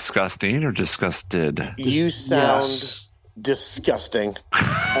 Disgusting or disgusted? You sound Yes. disgusting.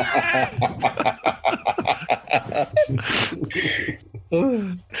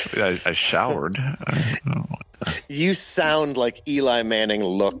 I showered. I don't know. You sound like Eli Manning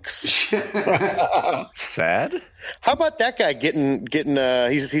looks. Sad? How about that guy getting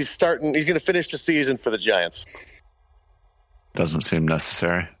he's starting, he's going to finish the season for the Giants. Doesn't seem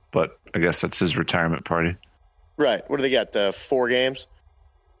necessary, but I guess that's his retirement party. Right. What do they got? 4 games?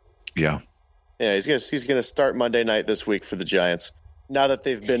 Yeah. Yeah, he's going to start Monday night this week for the Giants. Now that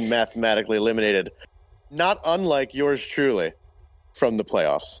they've been mathematically eliminated, not unlike yours truly from the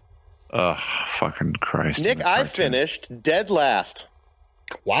playoffs. Ugh, fucking Christ. Nick, I finished dead last.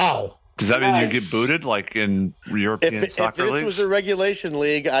 Wow. Does that mean you get Nice. booted like in European If soccer this leagues? was a regulation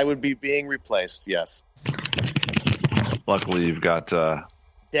league, I would be being replaced. Yes. Luckily, you've got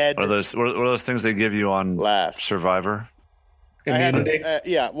Dead what are those things they give you on last. Survivor? I have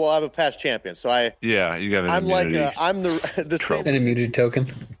Immunity. I'm a past champion, so Yeah, you got an I'm like immunity. I'm the trope. An immunity token.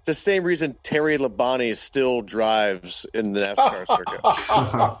 the same reason Terry Labonte still drives in the NASCAR circuit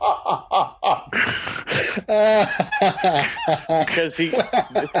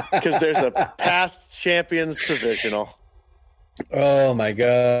because there's a past champions provisional. Oh my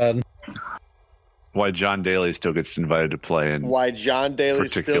god. Why John Daly still gets invited to play in? Why John Daly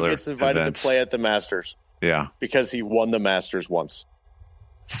still Particular gets invited events. to play at the Masters Yeah, because he won the Masters once.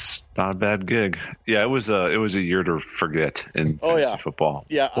 it's not a bad gig. Yeah, it was a year to forget in fantasy football.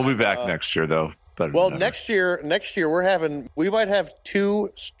 Yeah, we'll be back next year though. Better Well, than ever. next year we might have 2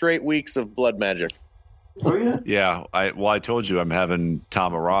 straight weeks of blood magic. Oh, yeah? Yeah, I told you I'm having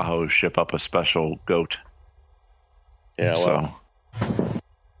Tom Arajo ship up a special goat. Yeah, well, So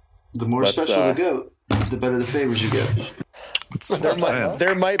The more Let's, special the goat, the better the favors you get. that's what I'm saying.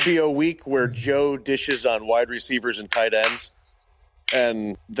 there might be a week where Joe dishes on wide receivers and tight ends,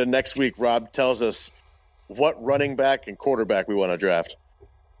 and the next week Rob tells us what running back and quarterback we want to draft.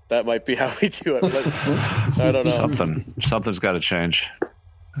 That might be how we do it. But I don't know. Something's got to change.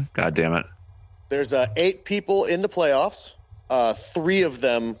 God damn it. There's 8 people in the playoffs. 3 of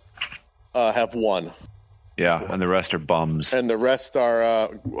them have won, Yeah, and the rest are bums. and the rest are.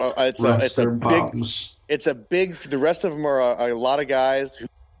 It's Rest a are big. bums. It's a big. The rest of them are a lot of guys who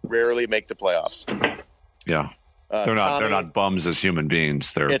rarely make the playoffs. Yeah, they're Tommy- not bums as human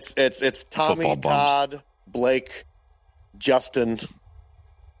beings. They're It's Tommy, Football bums. Todd, Blake, Justin,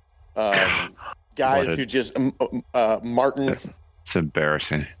 guys What a- who just Martin. it's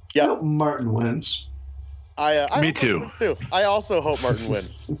embarrassing. Yeah, Hope Martin wins. I Me hope too. Martin wins too. I also hope Martin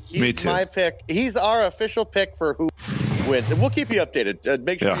wins. He's Me too. my pick. He's our official pick for who wins, and we'll keep you updated.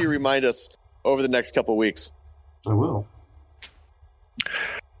 Make sure Yeah. you remind us over the next couple weeks. I will.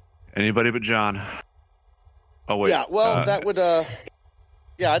 Anybody but John. Oh wait. Yeah, well, that would.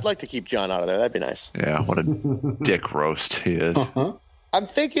 Yeah, I'd like to keep John out of there. That'd be nice. Yeah, what a dick roast he is. Uh-huh. I'm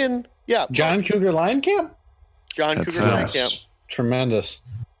thinking, yeah, John Cougar Lion Camp? John That Cougar Lion sounds- Camp. Tremendous.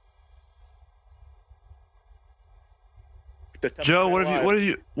 Joe, what have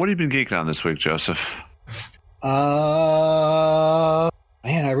you been geeking on this week, Joseph? Man,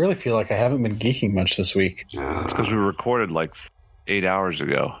 I really feel like I haven't been geeking much this week. It's because we recorded like 8 hours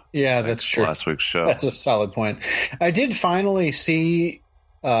ago. Yeah, that's true. Last week's show. That's a solid point. I did finally see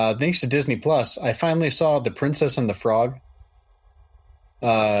thanks to Disney Plus, I finally saw The Princess and the Frog,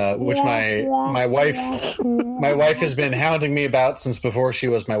 which my wife has been hounding me about since before she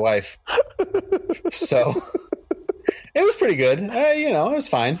was my wife. So it was pretty good. It was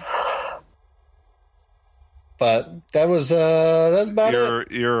fine. But that's about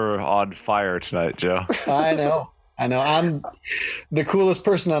it. You're on fire tonight, Joe. I know. I'm the coolest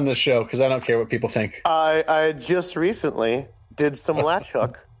person on this show because I don't care what people think. I just recently did some latch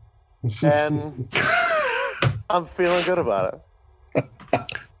hook, and I'm feeling good about it.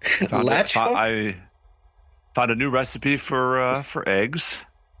 I found a new recipe for eggs.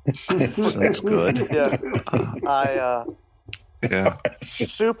 So that's good. Yeah,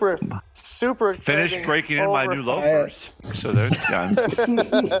 super finished breaking in my new loafers. So there's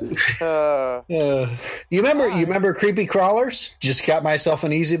you remember creepy crawlers? Just got myself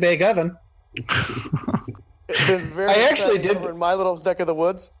an easy bake oven. I actually did over in my little neck of the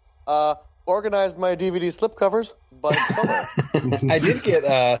woods. Organized my DVD slipcovers by color. I did get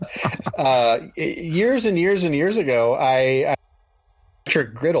years and years and years ago. I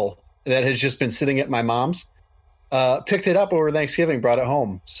electric griddle that has just been sitting at my mom's. Picked it up over Thanksgiving, brought it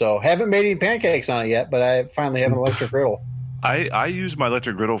home. So haven't made any pancakes on it yet, but I finally have an electric griddle. I use my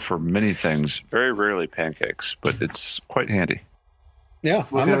electric griddle for many things. Very rarely pancakes, but it's quite handy. Yeah,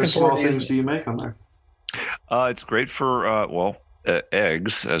 what kind of small things do you make on there? It's great for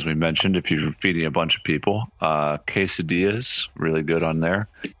eggs, as we mentioned, if you're feeding a bunch of people. Quesadillas, really good on there.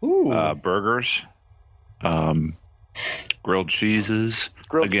 Burgers, grilled cheeses.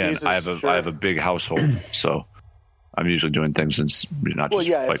 I have a big household, so I'm usually doing things not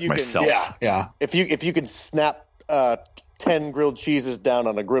just myself. Yeah. If you can snap 10 grilled cheeses down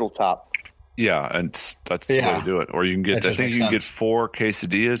on a griddle top. Yeah, and that's the way to do it. Or you can get, I think you can get 4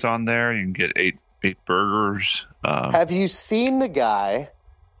 quesadillas on there. You can get 8 burgers. Have you seen the guy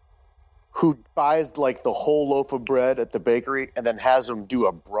who buys like the whole loaf of bread at the bakery and then has them do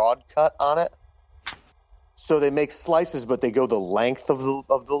a broad cut on it? So they make slices, but they go the length of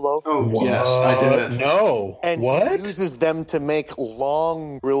the loaf. Oh, yes, I did it. No. And he uses them to make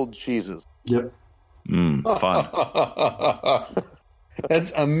long grilled cheeses. Yep. Fun.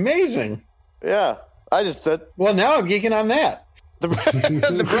 That's amazing. Yeah. Well, now I'm geeking on that. The broad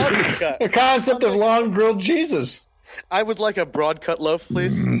cut. The concept of long grilled cheeses. I would like a broad cut loaf,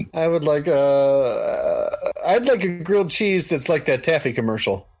 please. I would like I'd like a grilled cheese that's like that taffy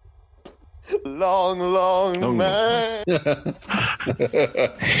commercial. Long man.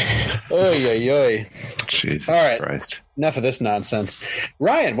 Oy. Jesus All right. Christ. Enough of this nonsense.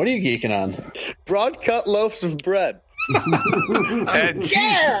 Ryan, what are you geeking on? Broad cut loaves of bread. And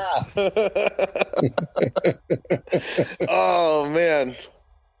Yeah! Oh man.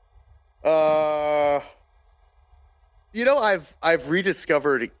 I've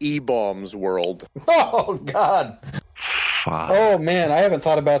rediscovered E-Bombs World. Oh God. Fuck. Oh man, I haven't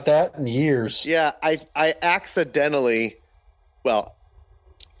thought about that in years. Yeah, I accidentally,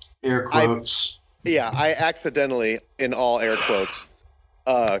 Air quotes. I accidentally, in all air quotes,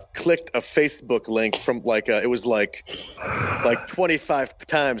 clicked a Facebook link from it was like 25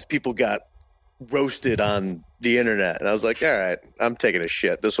 times people got roasted on the internet, and I was like, all right, I'm taking a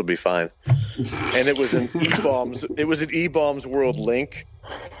shit. This will be fine. And it was an E-Bombs. It was an E-Bombs World link,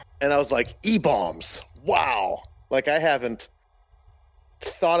 and I was like, E-Bombs. Wow. Like, I haven't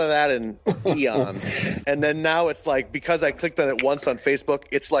thought of that in eons. And then now it's like, because I clicked on it once on Facebook,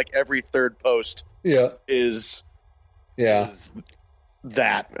 it's like every third post is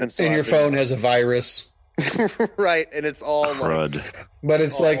that. And so your phone has a virus. Right. And it's all crud. But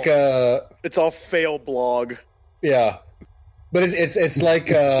it's it's all fail blog. Yeah. But it's like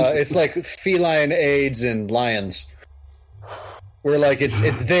feline AIDS in lions. Where like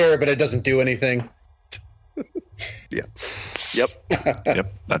it's there, but it doesn't do anything. Yeah. Yep.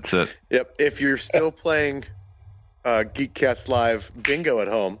 That's it. Yep. If you're still playing Geekcast Live Bingo at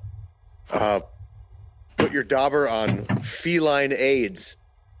home, put your dauber on feline AIDS.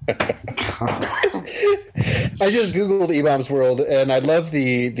 I just Googled E-Bombs World, and I love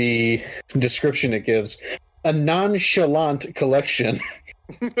the description it gives. A nonchalant collection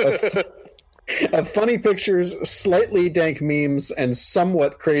of funny pictures, slightly dank memes, and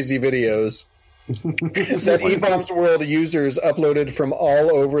somewhat crazy videos that E-Bombs World users uploaded from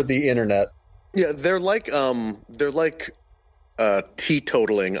all over the internet. Yeah, they're like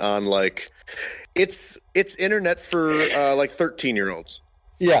teetotaling on like it's internet for like 13-year-olds.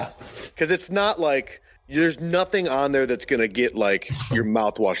 Yeah, because it's not like there's nothing on there that's gonna get like your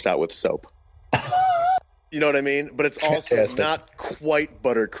mouth washed out with soap. You know what I mean? But it's also Fantastic. not quite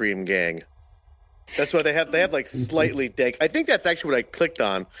buttercream gang. That's why they have like slightly dank. I think that's actually what I clicked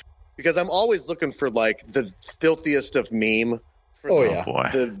on because I'm always looking for like the filthiest of meme. Oh yeah, boy.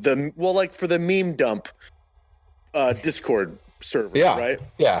 Like for the meme dump Discord server, yeah, right?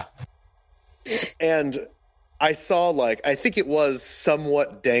 Yeah. And I saw like I think it was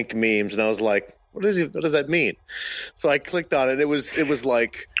somewhat dank memes, and I was like, what does that mean? So I clicked on it. It was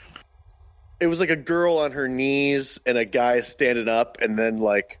like a girl on her knees and a guy standing up, and then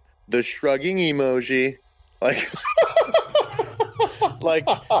like the shrugging emoji, like. Like,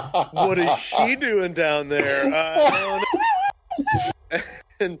 what is she doing down there? I don't know.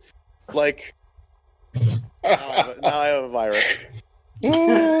 And like, now I have a virus.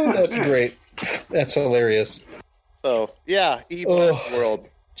 Ooh, that's great. That's hilarious. So yeah, E-Black World.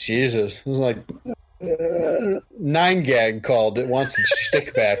 Jesus, it was like 9gag called. It wants its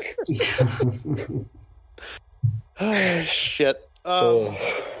shtick back. Oh, shit.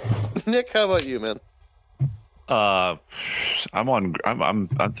 Nick, how about you, man? I'm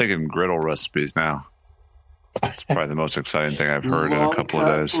thinking griddle recipes now. It's probably the most exciting thing I've heard in a couple of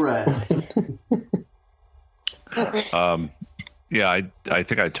days. Yeah, I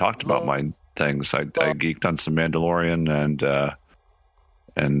think I talked about my things. I geeked on some Mandalorian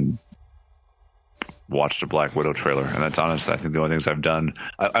and watched a Black Widow trailer, and that's honestly I think the only things I've done.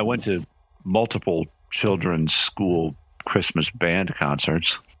 I went to multiple children's school Christmas band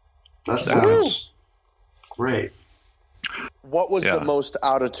concerts. That sounds great. What was the most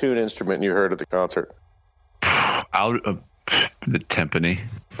out of tune instrument you heard at the concert? Out of the timpani.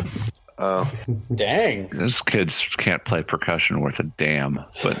 Dang. Those kids can't play percussion worth a damn,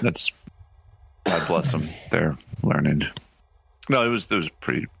 but that's God bless them. They're learning. No, it was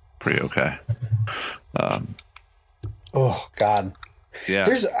pretty okay. Oh God. Yeah.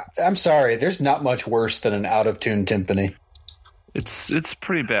 I'm sorry. There's not much worse than an out of tune timpani. It's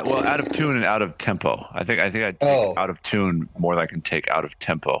pretty bad. Well, out of tune and out of tempo. I think I'd take out of tune more than I can take out of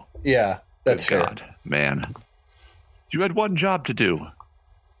tempo. Yeah, that's fair. God, man. You had one job to do.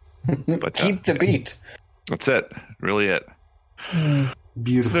 But keep the beat. That's it. Really it.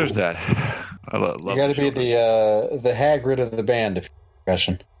 Beautiful. So there's that. I love you got to be the Hagrid of the band, if you're a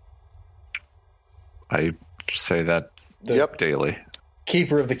question. I say that daily.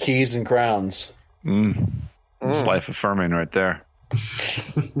 Keeper of the keys and crowns. It's life affirming right there.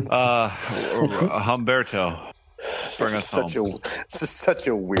 Humberto, bring us home. This is such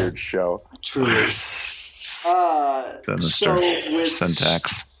a weird show. Truly. So with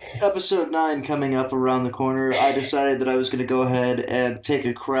syntax. episode 9 coming up around the corner, I decided that I was going to go ahead and take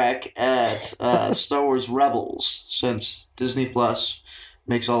a crack at Star Wars Rebels, since Disney Plus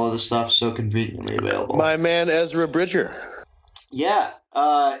makes all of this stuff so conveniently available. My man Ezra Bridger. Yeah,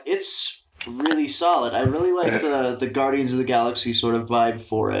 it's really solid. I really like the Guardians of the Galaxy sort of vibe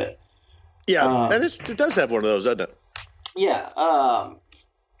for it. Yeah, and it does have one of those, doesn't it? Yeah,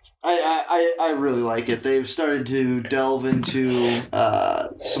 I really like it. They've started to delve into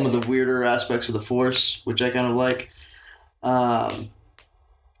some of the weirder aspects of the Force, which I kind of like.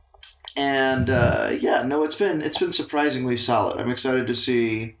 It's been surprisingly solid. I'm excited to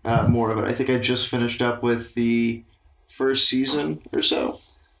see more of it. I think I just finished up with the first season or so.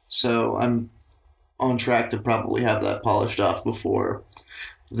 So I'm on track to probably have that polished off before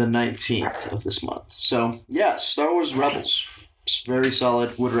the 19th of this month. So, yeah, Star Wars Rebels. It's very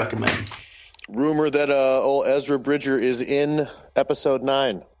solid. Would recommend. Rumor that old Ezra Bridger is in episode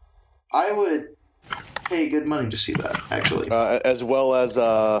 9. I would pay good money to see that, actually. As well as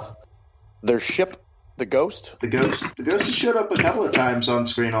their ship, the Ghost. The Ghost has showed up a couple of times on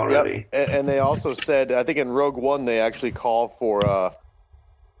screen already. Yep. And they also said, I think in Rogue One, they actually call for...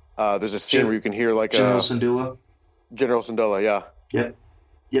 there's a scene where you can hear like General Syndulla. General Syndulla, yeah.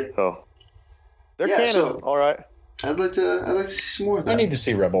 Yep. So they're canon, all right. I'd like to see some more of that. I need to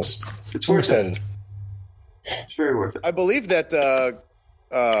see Rebels. It's I'm worth excited. it. It's very worth it. I believe that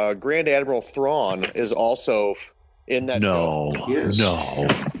Grand Admiral Thrawn is also in that show. Yes. No.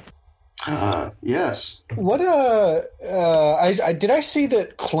 Yes. What did I see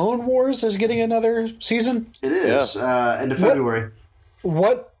that Clone Wars is getting another season? It is. End of February.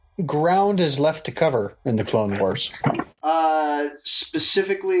 What ground is left to cover in the Clone Wars?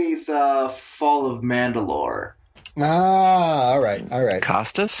 Specifically the fall of Mandalore. All right.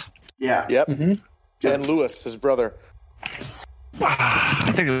 Costas? Yeah. Yep. Mm-hmm. And Lewis, his brother.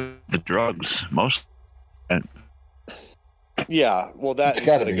 I think of the drugs most. Yeah, well, It's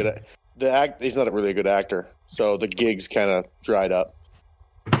gotta be. He's not really a good actor, so the gigs kind of dried up.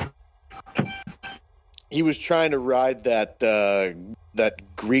 He was trying to ride that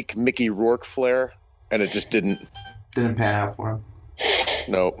Greek Mickey Rourke flair, and it just didn't pan out for him.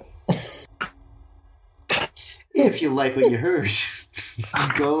 Nope. If you like what you heard,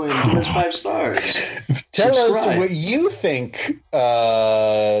 go and give us 5 stars. Tell Subscribe. us what you think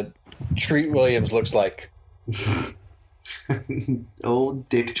Treat Williams looks like. Old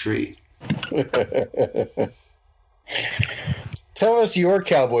Dick Treat. Tell us your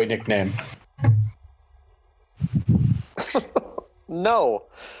cowboy nickname. No.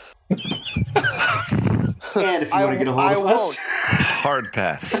 And if you want to get a hold of us, Hard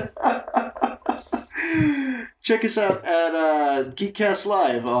pass. check us out at Geekcast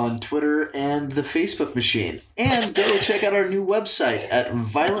Live on Twitter and the Facebook machine. And go check out our new website at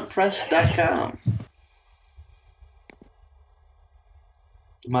violentpress.com.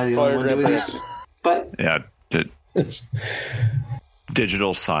 Am I the only one doing this? But Yeah.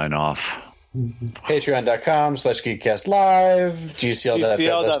 Digital sign off. Patreon.com/GeekCastLive.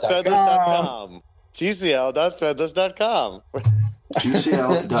 GCL.threadless.com. GCL.threadless.com.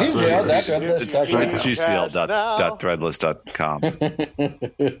 GCL.threadless.com. It's GCL.threadless.com.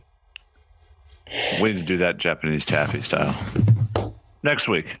 We need to do that Japanese taffy style. Next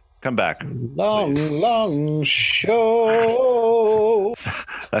week. Come back. Long show.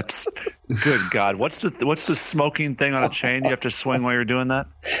 That's good. God, what's the smoking thing on a chain you have to swing while you're doing that?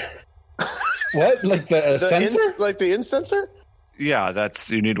 What? Like the sensor? Like the incenser? Yeah,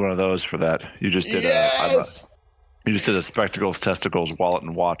 you need one of those for that. You just did Yes! you just did a spectacles, testicles, wallet,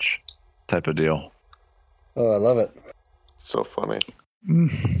 and watch type of deal. Oh, I love it. So funny.